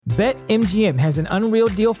BetMGM has an unreal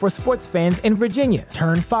deal for sports fans in Virginia.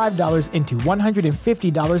 Turn $5 into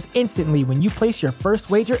 $150 instantly when you place your first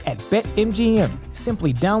wager at BetMGM.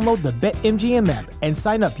 Simply download the BetMGM app and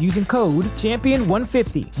sign up using code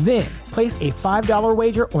Champion150. Then, place a $5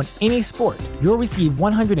 wager on any sport. You'll receive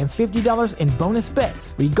 $150 in bonus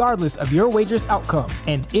bets, regardless of your wager's outcome.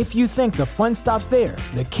 And if you think the fun stops there,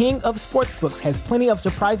 the King of Sportsbooks has plenty of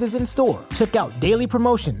surprises in store. Check out daily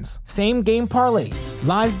promotions, same-game parlays,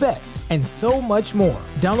 live bets, and so much more.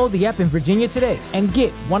 Download the app in Virginia today and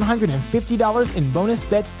get $150 in bonus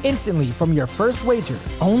bets instantly from your first wager.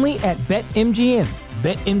 Only at BetMGM.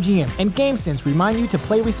 BetMGM and GameSense remind you to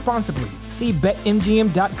play responsibly. See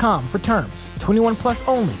BetMGM.com for terms. 21 plus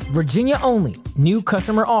only. Virginia only. New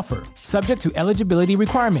customer offer. Subject to eligibility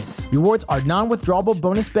requirements. Rewards are non-withdrawable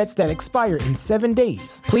bonus bets that expire in 7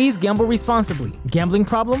 days. Please gamble responsibly. Gambling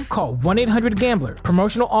problem? Call 1-800-GAMBLER.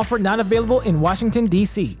 Promotional offer not available in Washington,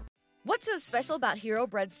 D.C. What's so special about Hero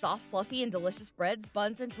Bread's soft, fluffy, and delicious breads,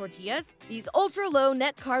 buns, and tortillas? These ultra-low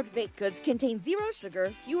net-carb baked goods contain zero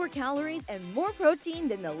sugar, fewer calories, and more protein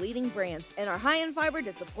than the leading brands, and are high in fiber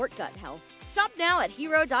to support gut health. Shop now at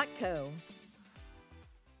hero.co.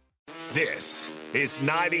 This is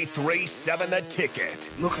 93.7 The Ticket.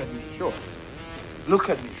 Look at me, sure. Look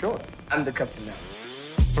at me, sure. I'm the captain now.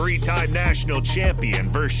 Three-time national champion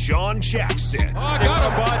Vershawn Jackson. Oh,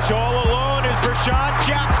 got a bunch all alone is Vershawn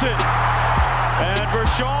Jackson. And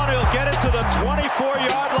Vershawn will get it to the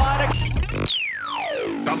 24-yard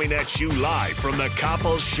line. Coming at you live from the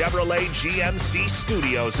Coppels Chevrolet GMC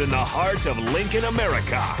studios in the heart of Lincoln,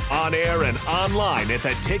 America. On air and online at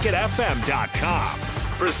theticketfm.com.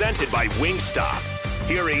 Presented by Wingstop.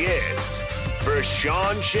 Here he is,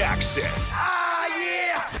 Vershawn Jackson.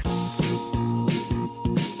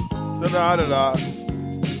 Da-da-da-da.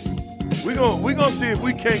 We gonna see if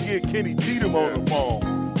we can't get Kenny Cheatham on the phone.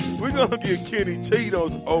 We're gonna get Kenny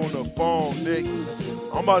Cheatham on the phone, Nick.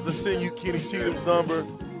 I'm about to send you Kenny Cheatham's number.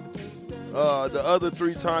 The other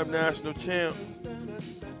three-time national champ.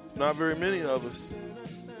 It's not very many of us,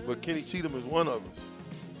 but Kenny Cheatham is one of us.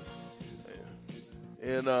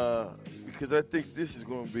 And because I think this is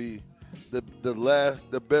going to be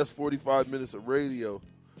the best 45 minutes of radio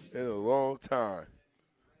in a long time.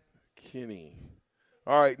 Kenny.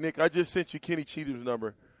 All right, Nick, I just sent you Kenny Cheatham's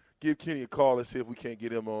number. Give Kenny a call and see if we can't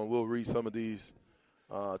get him on. We'll read some of these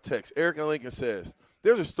texts. Eric and Lincoln says,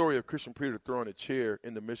 there's a story of Christian Peter throwing a chair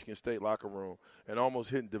in the Michigan State locker room and almost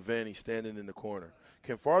hitting Devaney standing in the corner.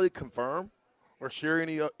 Can Farley confirm or share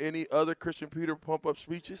any other Christian Peter pump-up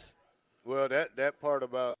speeches? Well, that part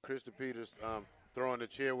about Christian Peters throwing the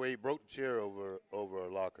chair where he broke the chair over a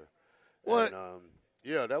locker. What? And,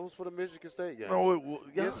 yeah, that was for the Michigan State game. No,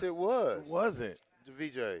 yes, it was. It wasn't.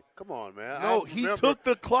 VJ, come on, man. No, he took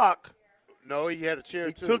the clock. No, he had a chair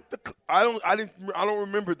he too. Took the. I don't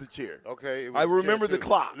remember the chair. Okay, I remember the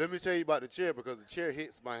clock. Let me tell you about the chair because the chair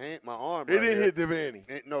hits my arm. It didn't hit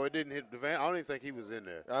Devaney. No, it didn't hit Devaney. I don't even think he was in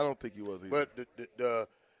there. I don't think he was either. But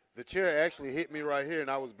the chair actually hit me right here, and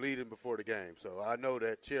I was bleeding before the game. So I know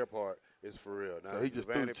that chair part is for real. Now, so he just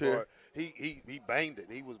threw the chair. Part, he banged it.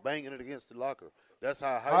 He was banging it against the locker. That's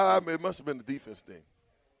how. It must have been the defense thing.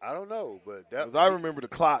 I don't know, but because I remember the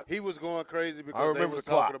clock. He was going crazy because they was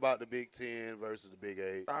talking about the Big Ten versus the Big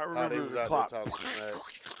 8. I remember the clock.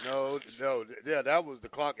 No, yeah, that was the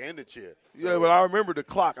clock and the chair. So, yeah, but I remember the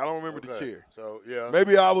clock. I don't remember the chair. So yeah,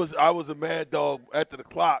 maybe I was a mad dog after the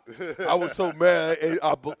clock. I was so mad,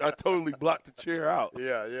 I totally blocked the chair out.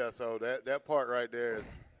 Yeah. So that part right there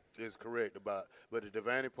is correct but the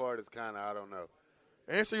Devaney part is kind of I don't know.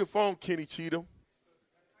 Answer your phone, Kenny Cheatham.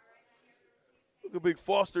 Look at Big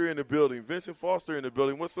Foster in the building. Vincent Foster in the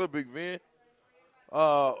building. What's up, Big Vin?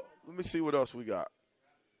 Let me see what else we got.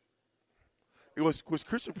 Was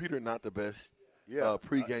Christian Peter not the best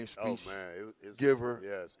pregame speech giver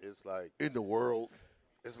it's like in the world?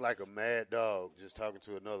 It's like a mad dog just talking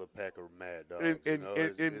to another pack of mad dogs. And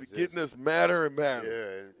getting us madder and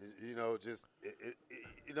madder.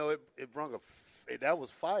 Yeah, it brought that was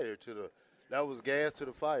fire that was gas to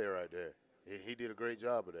the fire right there. He did a great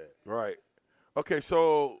job of that. Right. Okay,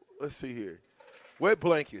 so let's see here. Wet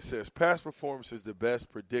Blanket says past performance is the best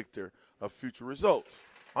predictor of future results.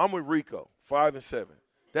 I'm with Rico, 5-7.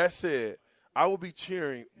 That said, I will be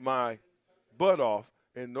cheering my butt off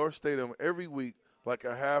in North Stadium every week like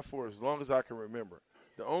I have for as long as I can remember.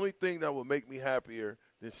 The only thing that will make me happier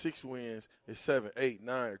than 6 wins is 7, 8,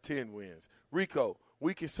 9, or 10 wins. Rico,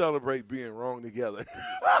 we can celebrate being wrong together.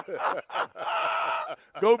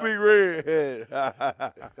 Go Big Red.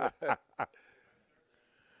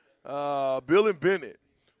 Bill and Bennett.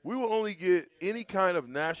 we will only get any kind of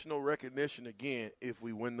national recognition again if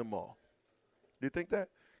we win them all. Do you think that?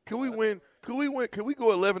 Can we win? Can we go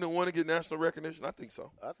 11-1 and get national recognition? I think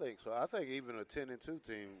so. I think so. I think even a 10-2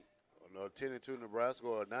 team, a 10-2 Nebraska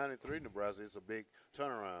or a 9-3 Nebraska, is a big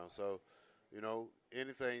turnaround. So,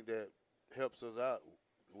 anything that helps us out,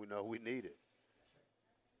 we know we need it.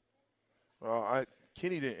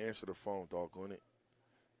 Kenny didn't answer the phone, doggone it.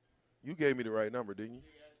 You gave me the right number, didn't you?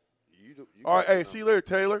 You all right, hey, see you later,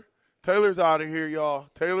 Taylor. Taylor's out of here, y'all.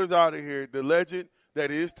 Taylor's out of here. The legend that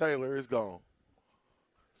is Taylor is gone.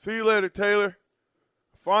 See you later, Taylor.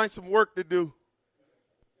 Find some work to do.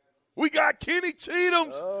 We got Kenny Cheatham.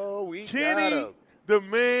 Oh, got him. The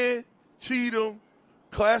man, Cheatham,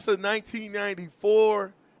 class of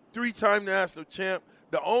 1994, 3-time national champ.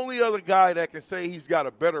 The only other guy that can say he's got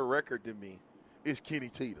a better record than me is Kenny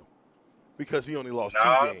Cheatham because he only lost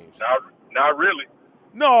 2 games. Not really.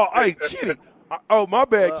 No, hey, Kenny. Oh, my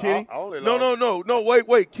bad, Kenny. No,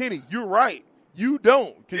 wait, Kenny, you're right. You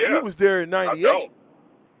don't because you was there in 98.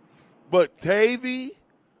 But Tavy,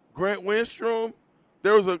 Grant Winstrom,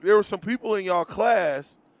 there were some people in y'all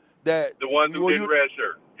class that the ones who did red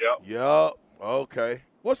shirt. Yep. Okay.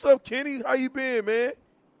 What's up, Kenny? How you been, man?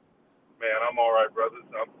 Man, I'm all right, brothers.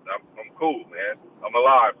 I'm cool, man. I'm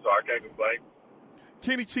alive, so I can't complain.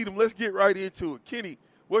 Kenny Cheatham, let's get right into it. Kenny,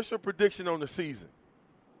 what's your prediction on the season?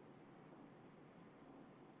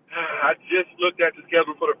 I just looked at the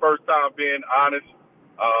schedule for the first time, being honest.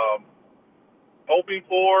 Hoping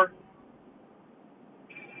for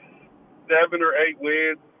 7 or 8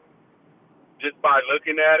 wins just by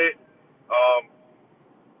looking at it.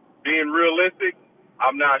 Being realistic,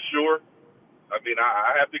 I'm not sure. I mean,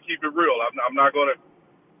 I have to keep it real. I'm not going to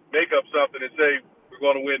make up something and say we're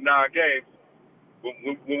going to win 9 games.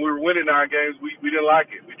 When we were winning 9 games, we didn't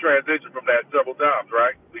like it. We transitioned from that several times,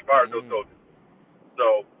 right? We fired those coaches.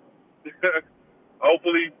 So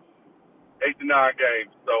hopefully 8 to 9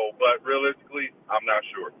 games. But realistically, I'm not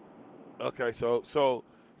sure. Okay, so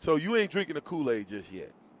you ain't drinking the Kool-Aid just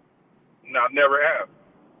yet. No, never have.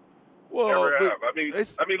 Well, never have. I mean,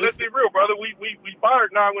 let's be real, brother. We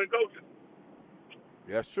fired 9-win coaches.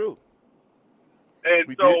 That's true. And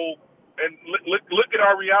look at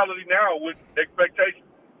our reality now with expectations.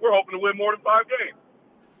 We're hoping to win more than 5 games,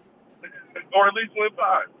 or at least win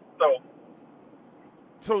 5.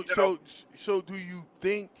 So do you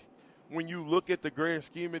think when you look at the grand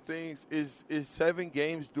scheme of things, is 7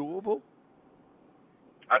 games doable?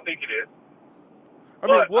 I think it is. I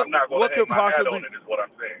mean, what could possibly? On it is what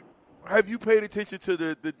I'm saying. Have you paid attention to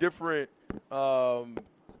the different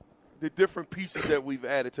pieces that we've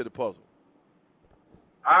added to the puzzle?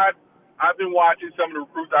 I've been watching some of the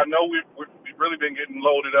recruits. I know we've really been getting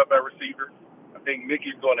loaded up at receiver. I think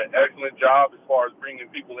Mickey's doing an excellent job as far as bringing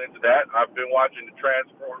people into that. I've been watching the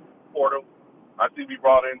transfer portal. I see we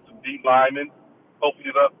brought in some deep linemen.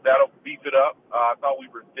 Hopefully that'll beef it up. I thought we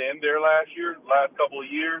were thin there last couple of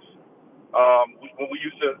years. When we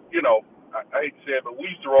used to, I hate to say it, but we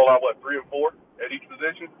used to roll out, 3 or 4 at each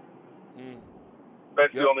position,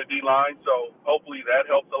 especially on the D-line. So hopefully that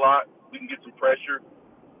helps a lot. We can get some pressure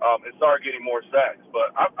and start getting more sacks.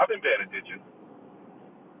 But I've been paying attention.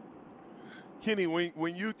 Kenny,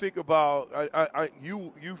 when you think about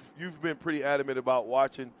you've been pretty adamant about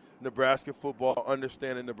watching Nebraska football,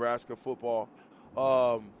 understanding Nebraska football.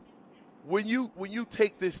 When you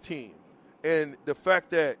take this team and the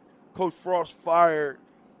fact that Coach Frost fired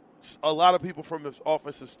a lot of people from his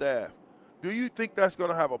offensive staff, do you think that's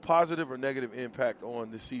going to have a positive or negative impact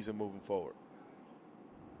on the season moving forward?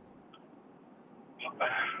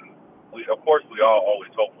 Of course, we all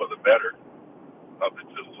always hope for the better of the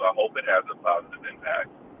two, so I hope it has a positive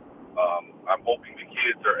impact. I'm hoping the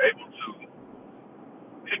kids are able to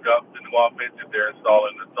pick up the new offense if they're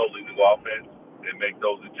installing a totally new offense and make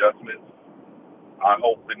those adjustments. I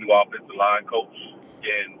hope the new offensive line coach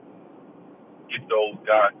can get those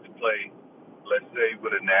guys to play, let's say,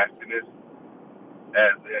 with a nastiness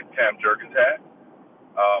as Cam Jurgens had.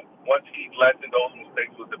 Once he lessened those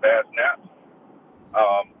mistakes with the bad snaps,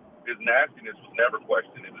 his nastiness was never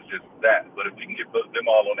questioned. It was just that. But if he can get them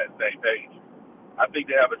all on that same page, I think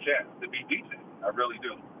they have a chance to be decent. I really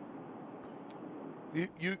do.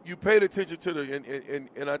 You paid attention to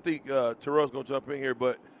and I think Terrell's going to jump in here,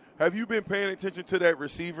 but have you been paying attention to that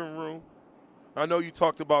receiving room? I know you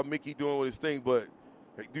talked about Mickey doing his thing, but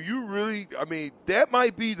do you really – I mean, that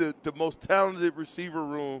might be the most talented receiver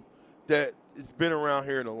room that has been around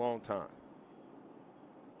here in a long time.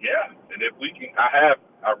 Yeah, and if we can – I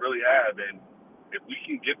really have, and if we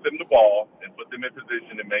can get them the ball and put them in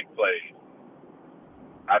position to make plays,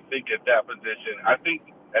 I think at that position – I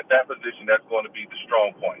think at that position, that's going to be the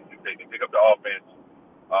strong point. If they can pick up the offense,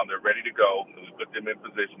 they're ready to go, and we put them in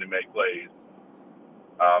position to make plays.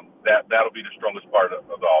 That'll be the strongest part of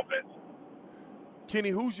the offense. Kenny,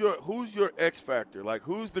 who's your X factor? Like,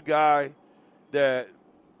 who's the guy that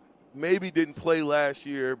maybe didn't play last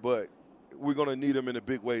year, but we're going to need him in a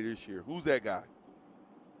big way this year? Who's that guy?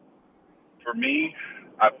 For me,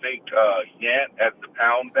 I think Yant as the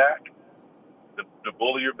pound back, the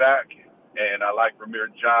bullier back, and I like Ramir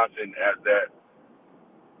Johnson as that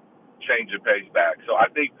change of pace back. So I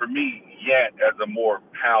think for me, Yant as a more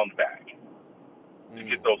pound back to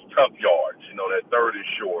get those tough yards. That third is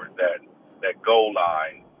short, that goal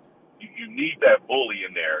line. You need that bully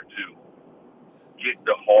in there to get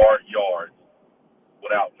the hard yards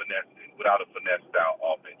without finessing, without a finesse style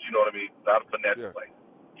offense. You know what I mean? Without a finesse play.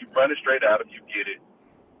 You run it straight at him, you get it,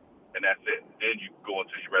 and that's it. Then you go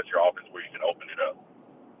into the rest of your offense where you can open it up.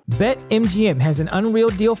 BetMGM has an unreal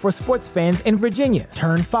deal for sports fans in Virginia.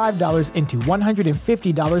 Turn $5 into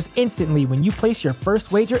 $150 instantly when you place your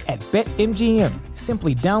first wager at BetMGM.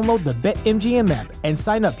 Simply download the BetMGM app and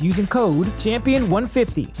sign up using code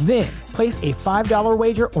Champion150. Then, place a $5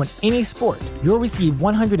 wager on any sport. You'll receive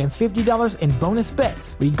 $150 in bonus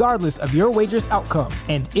bets, regardless of your wager's outcome.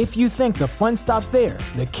 And if you think the fun stops there,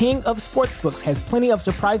 the King of Sportsbooks has plenty of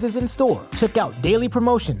surprises in store. Check out daily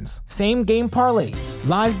promotions, same-game parlays,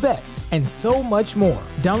 live bets, and so much more.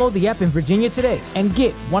 Download the app in Virginia today and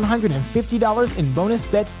get $150 in bonus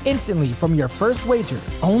bets instantly from your first wager.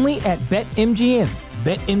 Only at BetMGM.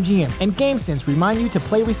 BetMGM and GameSense remind you to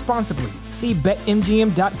play responsibly. See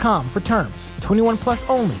BetMGM.com for terms. 21 plus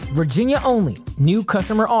only. Virginia only. New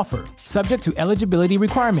customer offer. Subject to eligibility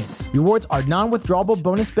requirements. Rewards are non-withdrawable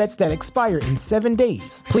bonus bets that expire in 7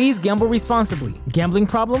 days. Please gamble responsibly. Gambling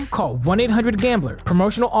problem? Call 1-800-GAMBLER.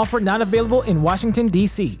 Promotional offer not available in Washington,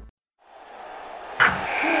 D.C.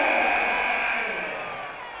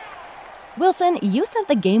 Wilson, you sent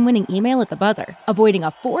the game-winning email at the buzzer, avoiding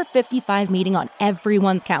a 4:55 meeting on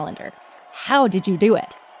everyone's calendar. How did you do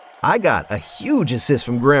it? I got a huge assist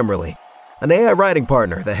from Grammarly, an AI writing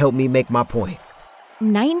partner that helped me make my point.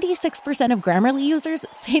 96% of Grammarly users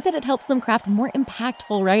say that it helps them craft more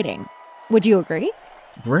impactful writing. Would you agree?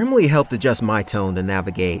 Grammarly helped adjust my tone to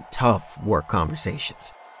navigate tough work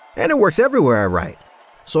conversations. And it works everywhere I write,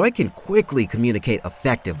 so I can quickly communicate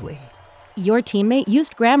effectively. Your teammate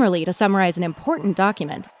used Grammarly to summarize an important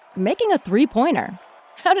document, making a 3-pointer.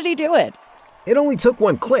 How did he do it? It only took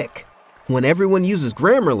one click. When everyone uses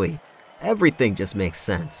Grammarly, everything just makes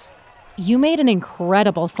sense. You made an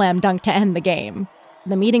incredible slam dunk to end the game.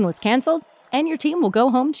 The meeting was canceled, and your team will go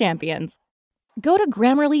home champions. Go to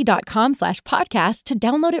Grammarly.com/podcast to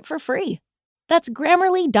download it for free. That's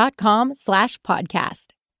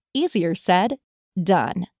Grammarly.com/podcast. Easier said,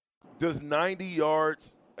 done. Does 90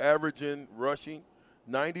 yards averaging rushing,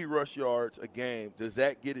 90 rush yards a game, does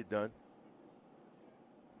that get it done?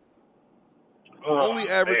 Only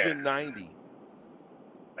averaging 90.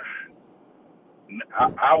 I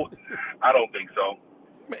don't think so.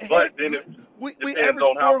 Man, but then it depends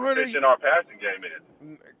on how efficient our passing game is.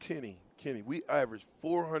 Kenny, we average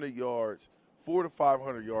 400 yards, 400 to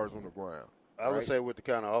 500 yards on the ground. I would say with the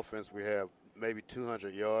kind of offense we have, maybe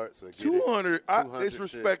 200 yards. So 200 is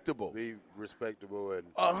respectable. Be respectable, and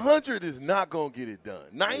 100 is not going to get it done.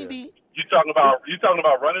 90. Yeah. You talking about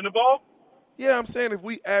running the ball? Yeah, I'm saying if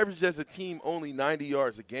we average as a team only 90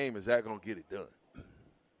 yards a game, is that going to get it done?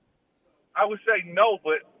 I would say no,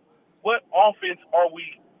 but what offense are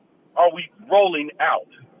we rolling out?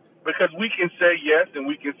 Because we can say yes and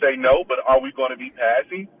we can say no, but are we going to be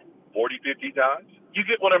passing 40, 50 times? You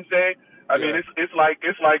get what I'm saying? I mean, it's like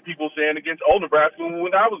people saying against Old Nebraska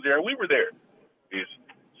when I was there and we were there. Is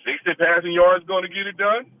 60 passing yards going to get it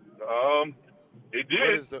done? It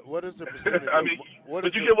did. What is the percentage? I mean,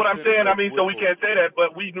 but you get what I'm saying? I mean, so we can't say that,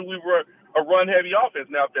 but we knew we were a run-heavy offense.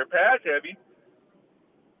 Now, if they're pass-heavy,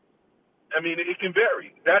 I mean, it can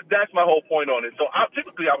vary. That's my whole point on it. So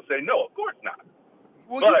typically I would say no, of course not.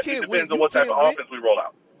 Well, but it depends on what type of offense we roll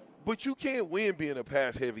out. But you can't win being a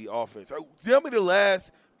pass-heavy offense. Tell me the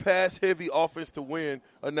last pass-heavy offense to win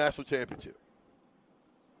a national championship.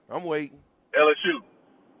 I'm waiting. LSU.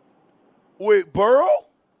 With Burrow?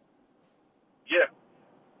 Yeah.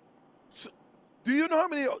 So, do you know how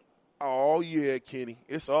many – oh, yeah, Kenny.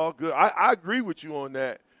 It's all good. I agree with you on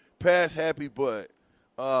that. Pass-happy, but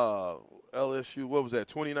LSU, what was that,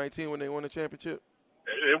 2019 when they won the championship?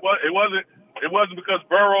 It wasn't because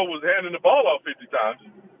Burrow was handing the ball off 50 times.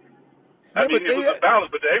 Yeah, I mean, it was a balance,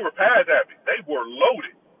 but they were pass-happy. They were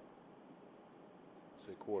loaded.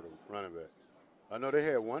 Say quarter running backs. I know they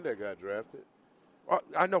had one that got drafted.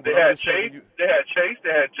 I know, They but I'm had just saying. Chase. They had Chase. They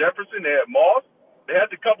had Jefferson. They had Moss. They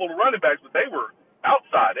had a couple of running backs, but they were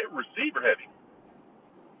outside. They were receiver heavy.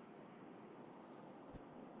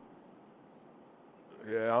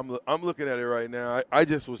 Yeah, I'm looking at it right now. I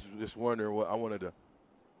just was just wondering what I wanted to,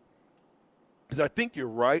 because I think you're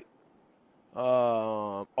right.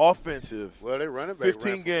 Offensive. Well, they running back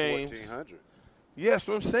 15 games. 1,400. Yeah, that's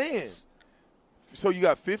what I'm saying. So you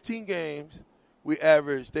got 15 games. They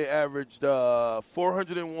averaged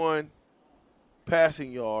 401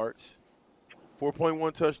 passing yards,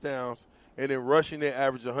 4.1 touchdowns, and then rushing they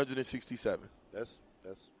averaged 167. That's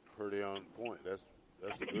pretty on point. That's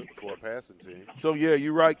good for a passing team. So yeah,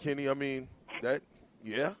 you're right, Kenny. I mean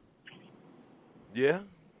yeah. You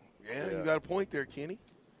got a point there, Kenny.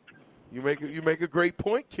 You make a great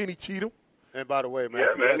point, Kenny Cheatham. And by the way, man,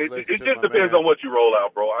 yeah, man, it just depends on what you roll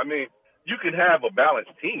out, bro. I mean, you can have a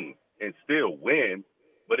balanced team and still win,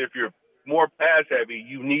 but if you're more pass heavy,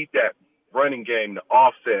 you need that running game to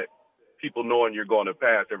offset people knowing you're going to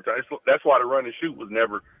pass every time. That's why the run and shoot was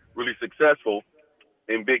never really successful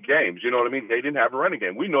in big games. You know what I mean? They didn't have a running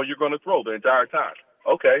game. We know you're going to throw the entire time.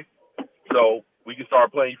 Okay, so we can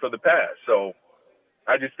start playing for the pass. So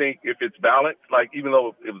I just think if it's balanced, like even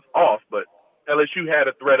though it was off, but LSU had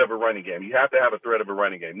a threat of a running game. You have to have a threat of a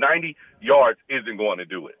running game. 90 yards isn't going to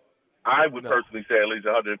do it. I would personally say at least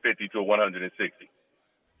 150 to 160.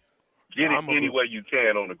 Get it any way you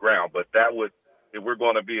can on the ground, but that would, if we're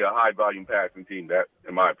going to be a high-volume passing team, that,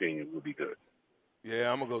 in my opinion, would be good.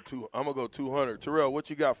 Yeah, I'm gonna go 200. Terrell, what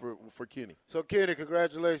you got for Kenny? So, Kenny,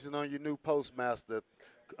 congratulations on your new postmaster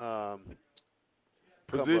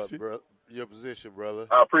position. Your position, brother.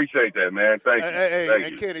 I appreciate that, man. Thank you.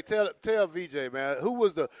 Hey, Kenny, tell VJ, man, who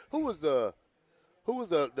was the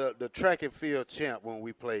track and field champ when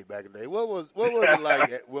we played back in the day? What was it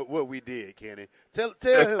like? what we did, Kenny? Tell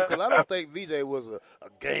him, because I don't think VJ was a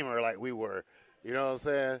gamer like we were. You know what I'm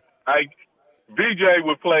saying? VJ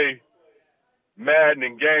would play Madden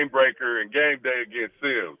and Game Breaker and Game Day against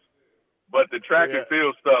Sims, but the track and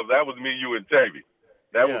field stuff, that was me, you, and Tavy.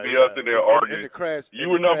 That would be us in there arguing. You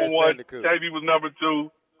were number one, Tavy was number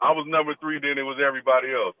two, I was number three, then it was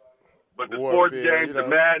everybody else. But the sports games, the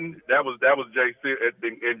Madden, that was JC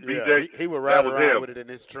and BJ. He would ride around with it in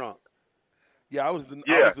his trunk. Yeah, I was the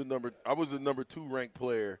number 2 ranked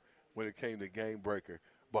player when it came to Game Breaker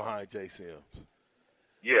behind Jay Sims.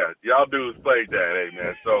 Yeah, y'all dudes played that, hey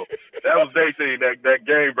man. So that was their thing, that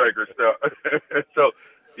Game Breaker stuff. So,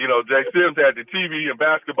 you know, Jay Sims had the TV and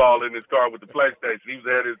basketball in his car with the PlayStation. He was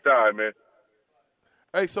ahead of his time, man.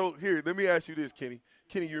 Hey, so here, let me ask you this, Kenny.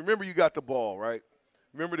 Kenny, you remember you got the ball, right?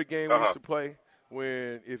 Remember the game we used to play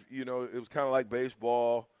when, it was kind of like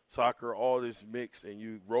baseball, soccer, all this mix, and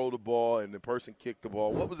you roll the ball and the person kicked the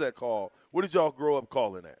ball. What was that called? What did y'all grow up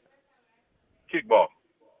calling that? Kickball.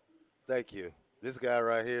 Thank you. This guy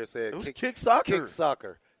right here said it was kick soccer. Kick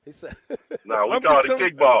soccer. He said, no, we called it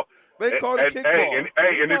kickball. They called it kickball.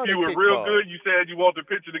 And if you were real good, you said you want the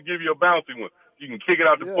pitcher to give you a bouncy one. You can kick it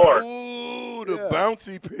out the park. Ooh, the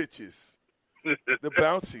bouncy pitches. The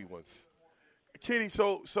bouncy ones. Kenny,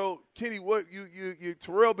 so Kenny, what you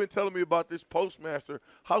Terrell been telling me about this postmaster.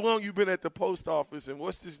 How long you been at the post office, and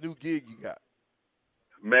what's this new gig you got?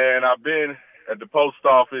 Man, I've been at the post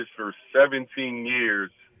office for 17 years.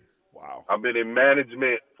 Wow. I've been in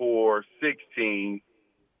management for 16.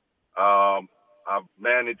 I've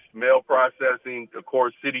managed mail processing, of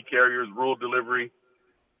course, city carriers, rural delivery.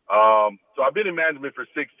 So I've been in management for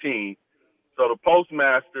 16. So the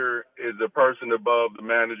postmaster is a person above the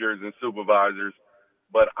managers and supervisors,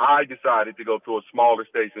 but I decided to go to a smaller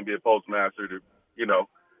station and be a postmaster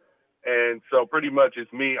and so pretty much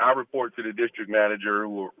it's me. I report to the district manager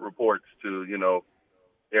who reports to,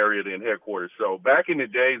 area and headquarters. So back in the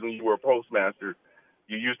days when you were a postmaster,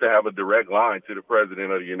 you used to have a direct line to the president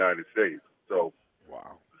of the United States. So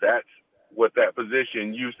wow, that's what that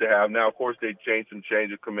position used to have. Now, of course, they changed some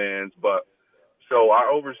change of commands, but so I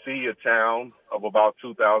oversee a town of about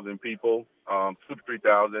 2,000 people, 2,000 to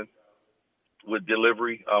 3,000 with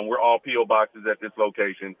delivery. We're all P.O. boxes at this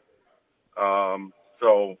location.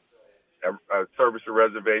 So I service a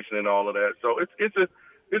reservation and all of that. So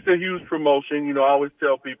it's a huge promotion. I always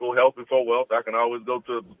tell people health before wealth. I can always go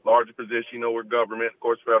to a larger position. We're government, of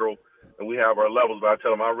course, federal, and we have our levels. But I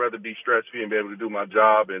tell them I'd rather be stress-free and be able to do my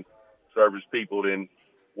job and service people than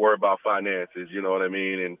worry about finances, you know what I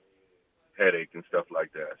mean, and headache and stuff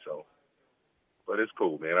like that. So, but it's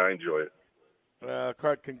cool, man. I enjoy it.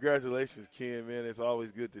 Congratulations, Ken, man. It's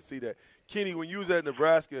always good to see that. Kenny, when you was at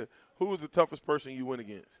Nebraska, who was the toughest person you went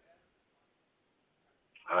against?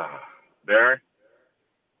 Barron.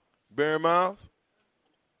 Barron Miles?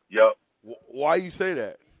 Yep. Why you say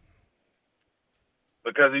that?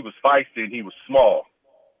 Because he was feisty and he was small.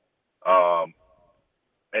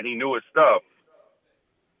 And he knew his stuff.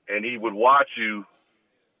 And he would watch you.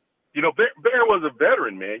 You know, Bear was a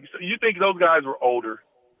veteran, man. You think those guys were older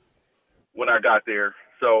when I got there.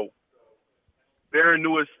 So Bear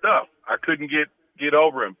knew his stuff. I couldn't get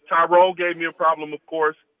over him. Tyrone gave me a problem, of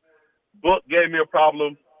course. Book gave me a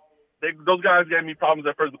problem. Those guys gave me problems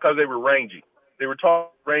at first because they were rangy. They were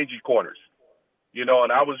tall, rangy corners. You know,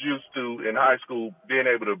 and I was used to, in high school, being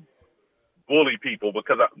able to bully people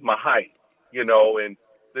because of my height, you know. And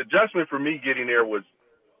the adjustment for me getting there was,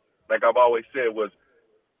 like I've always said, was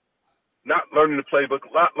not learning the playbook,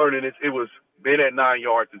 not learning this. It was being at 9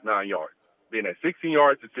 yards is 9 yards. Being at 16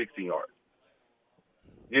 yards is 16 yards.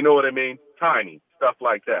 You know what I mean? Tiny, stuff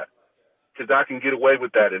like that. Because I can get away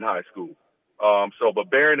with that in high school. But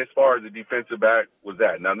Barron, as far as the defensive back, was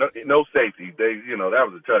that. Now, no safety. That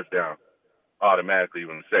was a touchdown automatically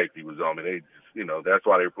when the safety was on me. They just, that's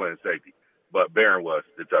why they were playing safety. But Barron was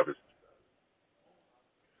the toughest.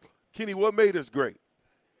 Kenny, what made us great?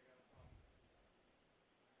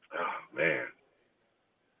 Oh, man.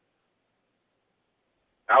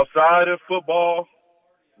 Outside of football,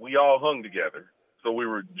 we all hung together. So we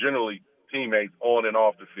were generally teammates on and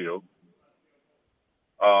off the field,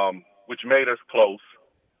 which made us close.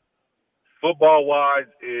 Football-wise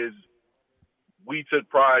is we took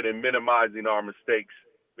pride in minimizing our mistakes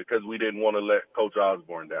because we didn't want to let Coach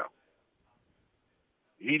Osborne down.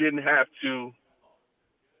 He didn't have to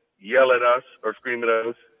yell at us or scream at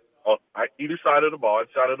us on either side of the ball,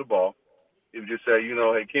 He would just say,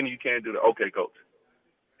 hey, Kenny, you can't do that. Okay, Coach.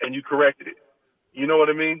 And you corrected it. You know what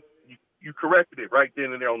I mean? You corrected it right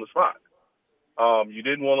then and there on the spot. You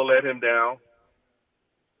didn't want to let him down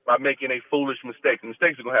by making a foolish mistake.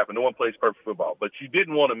 Mistakes are going to happen. No one plays perfect football. But you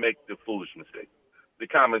didn't want to make the foolish mistake, the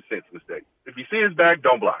common sense mistake. If you see his back,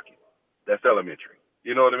 don't block him. That's elementary.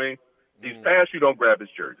 You know what I mean? He's past you, don't grab his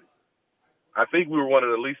jersey. I think we were one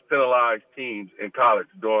of the least penalized teams in college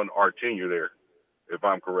during our tenure there, if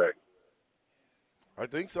I'm correct. I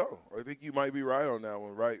think so. I think you might be right on that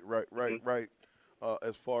one. Right.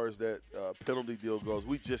 As far as that penalty deal goes,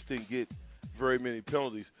 we just didn't get very many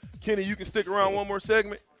penalties. Kenny, you can stick around one more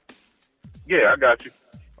segment? Yeah, I got you.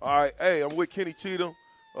 All right. Hey, I'm with Kenny Cheatham.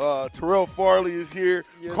 Terrell Farley is here.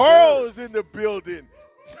 Yes, Carl sir. is in the building.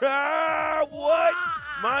 What?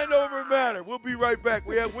 Mind over matter. We'll be right back.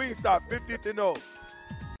 We have Wingstop 50th and 0.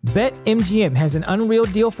 BetMGM has an unreal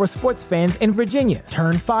deal for sports fans in Virginia.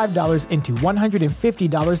 Turn $5 into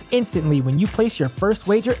 $150 instantly when you place your first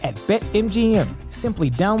wager at BetMGM. Simply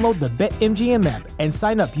download the BetMGM app and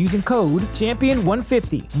sign up using code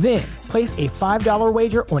Champion150. Then, place a $5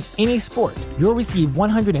 wager on any sport. You'll receive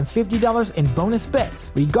 $150 in bonus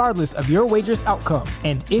bets, regardless of your wager's outcome.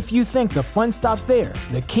 And if you think the fun stops there,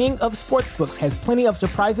 the king of sportsbooks has plenty of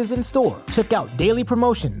surprises in store. Check out daily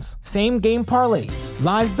promotions, same-game parlays,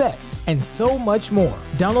 live bets, and so much more.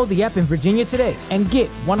 Download the app in Virginia today and get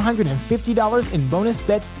 $150 in bonus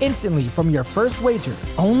bets instantly from your first wager.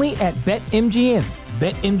 Only at BetMGM.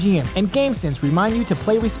 BetMGM and GameSense remind you to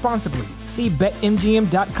play responsibly. See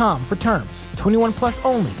BetMGM.com for terms. 21 plus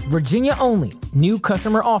only. Virginia only. New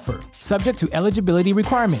customer offer. Subject to eligibility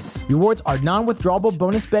requirements. Rewards are non-withdrawable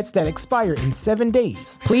bonus bets that expire in 7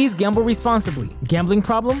 days. Please gamble responsibly. Gambling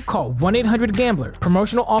problem? Call 1-800-GAMBLER.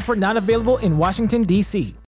 Promotional offer not available in Washington, D.C.